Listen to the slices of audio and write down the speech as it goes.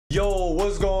Yo,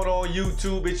 what's going on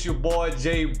YouTube? It's your boy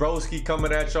Jay Broski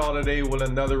coming at y'all today with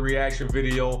another reaction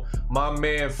video. My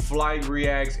man Flight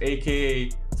Reacts, aka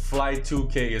Flight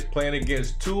 2K, is playing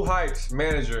against 2Hype's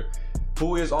manager,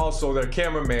 who is also their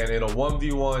cameraman, in a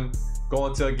 1v1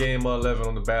 going to a game of 11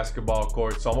 on the basketball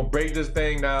court. So I'm gonna break this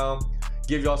thing down,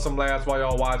 give y'all some laughs while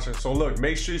y'all watching. So look,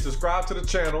 make sure you subscribe to the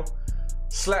channel,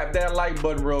 slap that like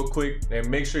button real quick, and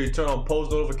make sure you turn on post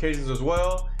notifications as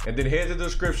well. And then head to the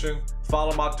description,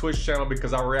 follow my Twitch channel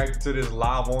because I reacted to this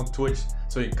live on Twitch.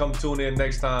 So you can come tune in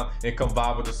next time and come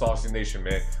vibe with the Saucy Nation,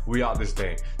 man. We out this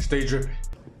thing. Stay dripping.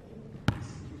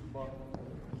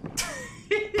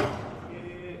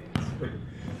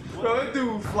 Bro, that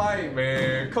dude Flight,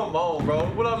 man. Come on, bro.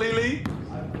 What up, Lily?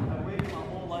 I waited my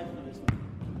whole life for this.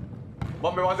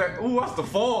 My man, watch that. Ooh, that's the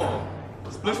form.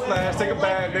 Split splash, take a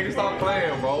bag, nigga. Stop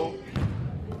playing, bro.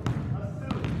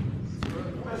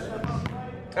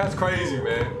 That's crazy,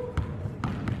 man.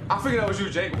 I figured that was you,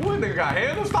 Jake. Ooh, nigga got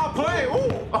handles. Stop playing.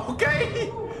 Ooh, okay.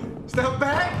 Step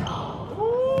back.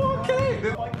 Ooh,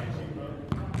 okay.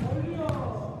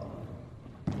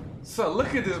 So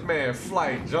look at this man,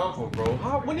 Flight jumper, bro.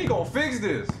 When he gonna fix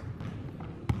this?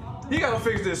 He gotta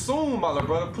fix this soon, my little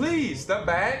brother. Please, step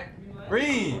back.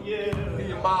 Green. Yeah. In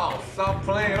your mouth. Stop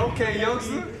playing. Okay,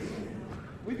 youngster.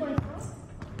 We playing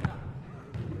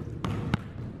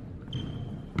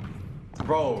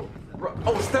Bro.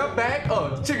 Oh, step back.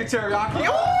 Chicken teriyaki.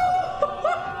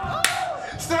 Oh!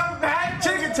 Step back.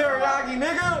 Chicken teriyaki,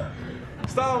 nigga.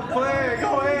 Stop playing.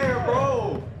 Go ahead,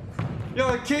 bro.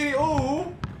 Young kitty.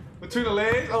 Ooh. Between the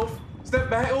legs. Oh, step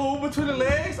back. Ooh, between the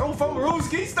legs. Oh, from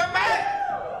Ruski. Step back.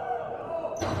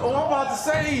 Oh, I'm about to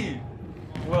save.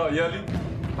 Well, Yelly,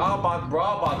 I'm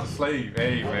about to slave.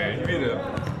 Hey, man,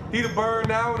 he the bird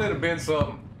now, and it'll been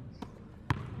something.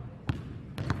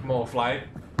 Come on, Flight.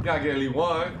 You gotta get at least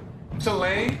one.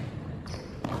 Tulane.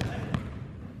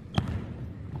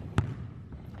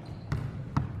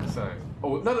 Son.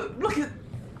 Oh, another. Look at.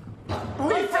 Oh,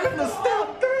 he finna the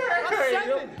step there.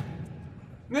 Seven.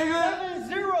 Nigga.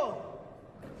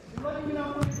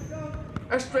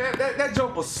 7-0. That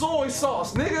jumper soy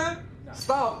sauce, nigga.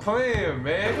 Stop playing,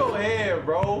 man. Go ahead,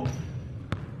 bro.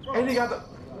 And he got the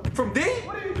from D.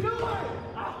 What are you doing?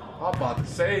 I'm about to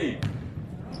say,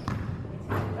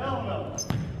 Hell no.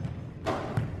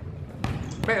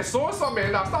 man, soy sauce,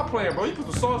 man. Now stop playing, bro. You put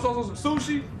the soy sauce on some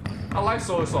sushi. I like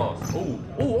soy sauce. Ooh,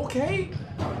 ooh, okay.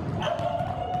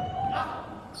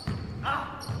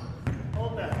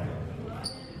 Hold that.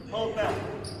 Hold that.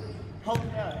 Hold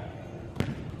that.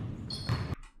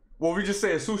 Well, we just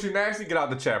said sushi nasty. Get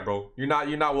out the chat, bro. You're not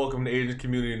welcome in the Asian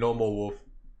community no more, Wolf.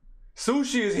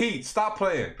 Sushi is heat. Stop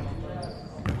playing.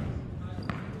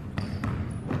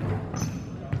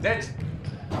 That's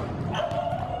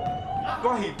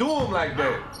why he do him like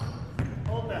that.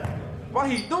 Hold that. Why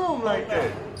he do him like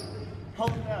that?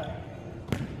 Hold that.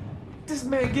 This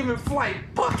man giving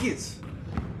Flight buckets.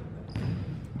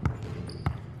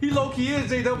 He low-key is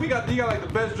J-Dub. He got like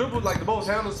the best dribble, like the most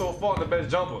handles so far, and the best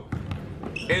jumper.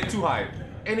 And 2Hype.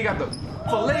 And he got the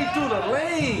fillet through the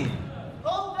lane.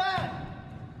 Hold that.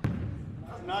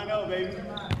 That's 9-0, baby.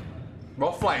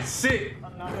 Bro, Flight sick.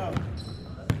 That's 9-0.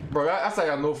 Bro, that's how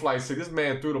y'all know Flight sick. This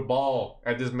man threw the ball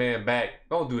at this man back.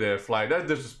 Don't do that, Flight. That's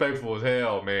disrespectful as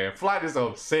hell, man. Flight is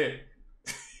upset.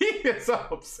 He is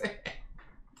upset.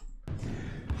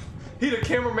 He the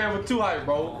cameraman with 2Hype,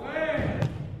 bro.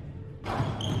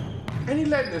 And he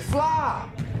letting it fly.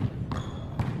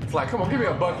 Flight, come on, give me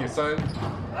a bucket, son.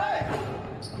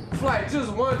 Flight,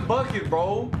 just one bucket,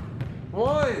 bro.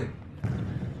 One.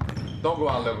 Don't go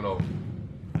out 11-0.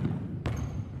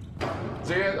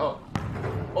 Jazz, oh,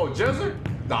 Jezzer?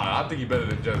 Nah, I think he better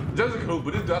than Jezzer. Jezzer can hoop,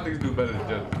 but this dude, I think this dude better than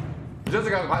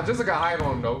Jezzer. Jezzer got height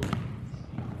on him, though.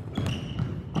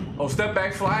 Oh, step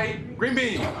back, Flight. Green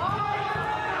bean.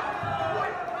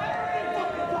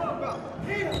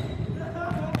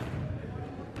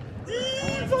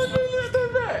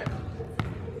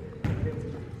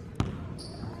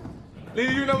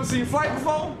 Lily, you never seen Flight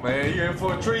before? Man, you in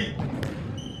for a treat.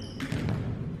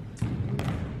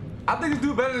 I think this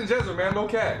dude better than Jezzer, man. No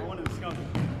cap.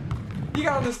 You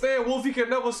gotta understand, Wolf, he can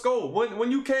never score.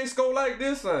 When you can't score like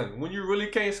this, son, when you really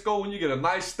can't score, when you get a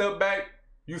nice step back,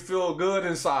 you feel good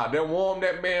inside. That warm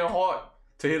that man heart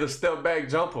to hit a step back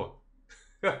jumper.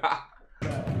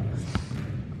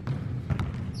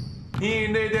 He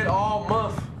ain't did that all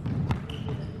month.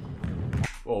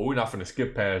 Oh, we're not finna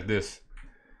skip past this.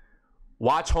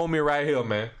 Watch homie right here,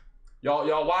 man.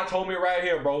 Y'all watch homie right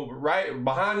here, bro. Right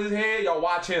behind his head, y'all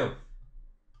watch him.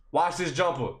 Watch this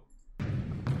jumper.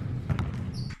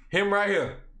 Him right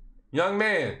here. Young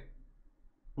man,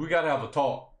 we gotta have a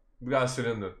talk. We gotta sit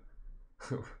in the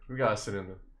we gotta sit in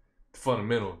the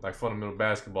fundamental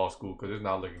basketball school because it's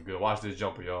not looking good. Watch this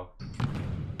jumper, y'all.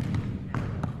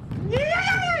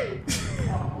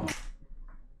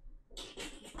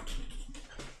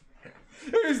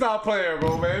 Let me stop playing,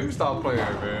 bro, man. Let me stop playing,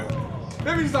 man.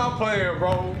 Let me stop playing,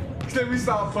 bro. Let me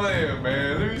stop playing,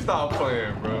 man. Let me stop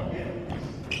playing, bro.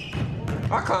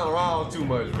 I clown around too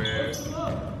much, man.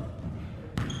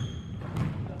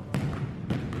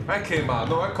 That came out.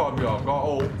 No, that caught me off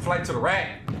guard. Oh, flight to the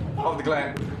rack. Off the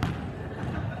glass.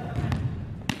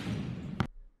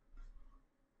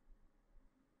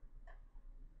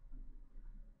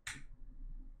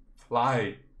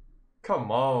 Like,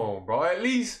 come on, bro. At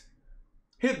least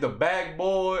hit the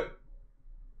backboard.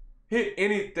 Hit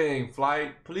anything,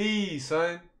 Flight. Please,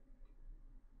 son.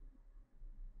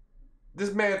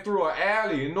 This man threw an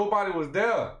alley and nobody was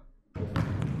there.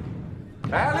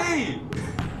 Alley!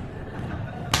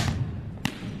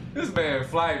 This man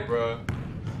Flight, bro.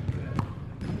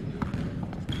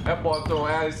 That boy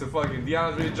throwing alleys to fucking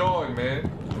DeAndre Jordan, man.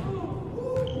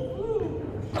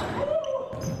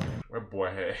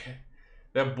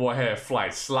 That boy had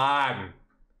Flight sliding.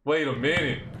 Wait a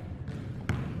minute.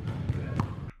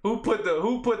 Who put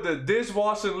the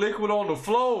dishwashing liquid on the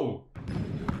floor?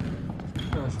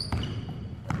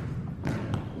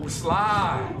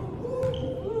 Slide.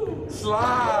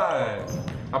 Slide.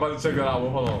 I'm about to check that out.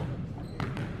 Hold on.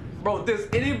 Bro, does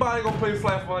anybody gonna play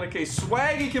Flight for 100K?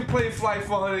 Swaggy can play Flight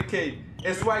for 100K,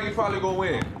 and Swaggy probably gonna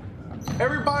win.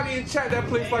 Everybody in chat that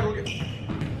plays Flight will get.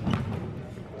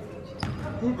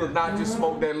 Who did not just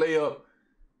smoke that layup?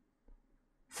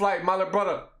 Flight, my little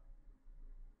brother.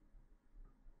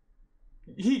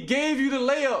 He gave you the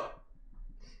layup.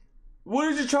 What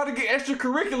did you try to get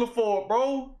extracurricular for,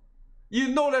 bro? You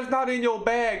know that's not in your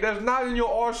bag. That's not in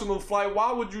your arsenal, Flight.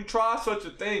 Why would you try such a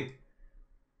thing?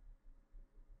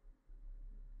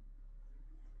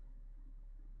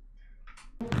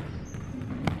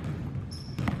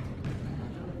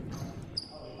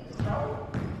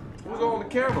 Who's on the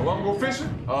camera? Want to go fishing?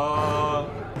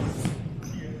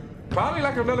 Probably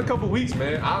like another couple weeks,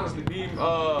 man. Honestly, he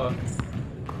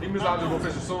means I'll just go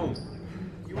fishing soon.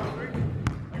 You want a drink?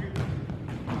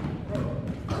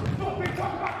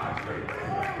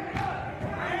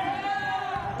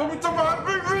 Don't be talking about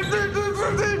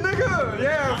nigga.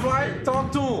 Yeah, Flight.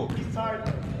 Talk to him. He's tired.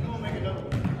 You won't make another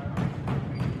one.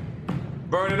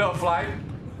 Burn it up, Flight.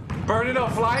 Burn it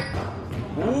up, Flight.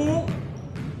 Ooh.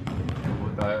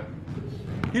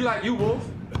 He like you, Wolf.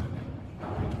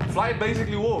 Flight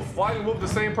basically Wolf. Flight and Wolf the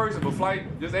same person, but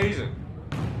Flight just Asian.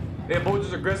 They're both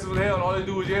just aggressive as hell, and all they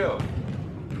do is yell.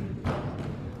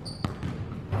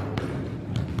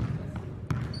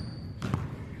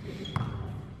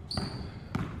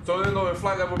 So you know if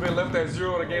Flight never been left at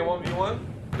 0 in the game 1v1?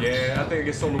 Yeah, I think it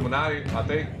gets Illuminati, I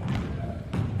think.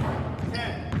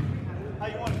 Yeah. How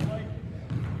you want it, Flight?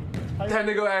 That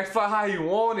nigga asked Flight how he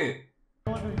want it.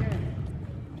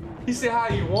 He said how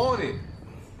he want it.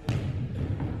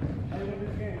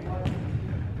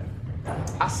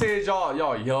 I said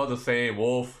y'all yell the same,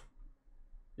 Wolf.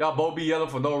 Y'all both be yelling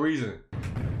for no reason.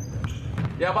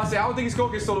 Yeah, but I say I don't think he's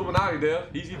gonna get Illuminati there.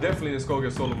 He definitely is gonna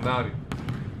get Illuminati.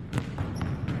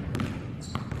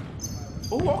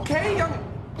 Ooh, okay, young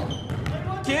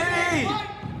Kitty.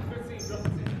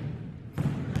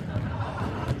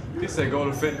 He said go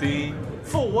to 15.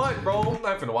 For what, bro? I'm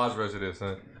not finna watch the rest of this,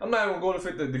 son. I'm not even gonna go to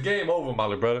 15. The game over, my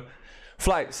little brother.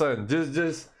 Flight, son,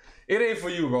 just it ain't for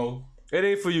you, bro. It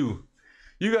ain't for you.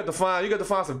 You got to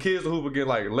find some kids to hoop against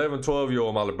like 11,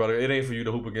 12-year-old, my little brother. It ain't for you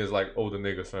to hoop against like older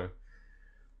niggas, son.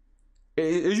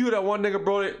 Is you that one nigga,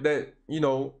 bro, that you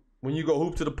know, when you go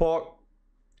hoop to the park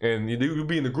and you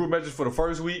be in the group message for the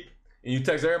first week and you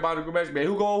text everybody in the group message, man,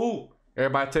 who gonna hoop?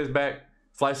 Everybody text back.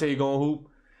 Flight say he gonna hoop.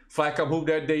 Flight come hoop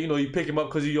that day, you know, you pick him up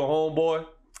because he's your homeboy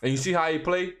and you see how he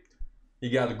play, you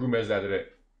got the group message after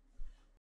that.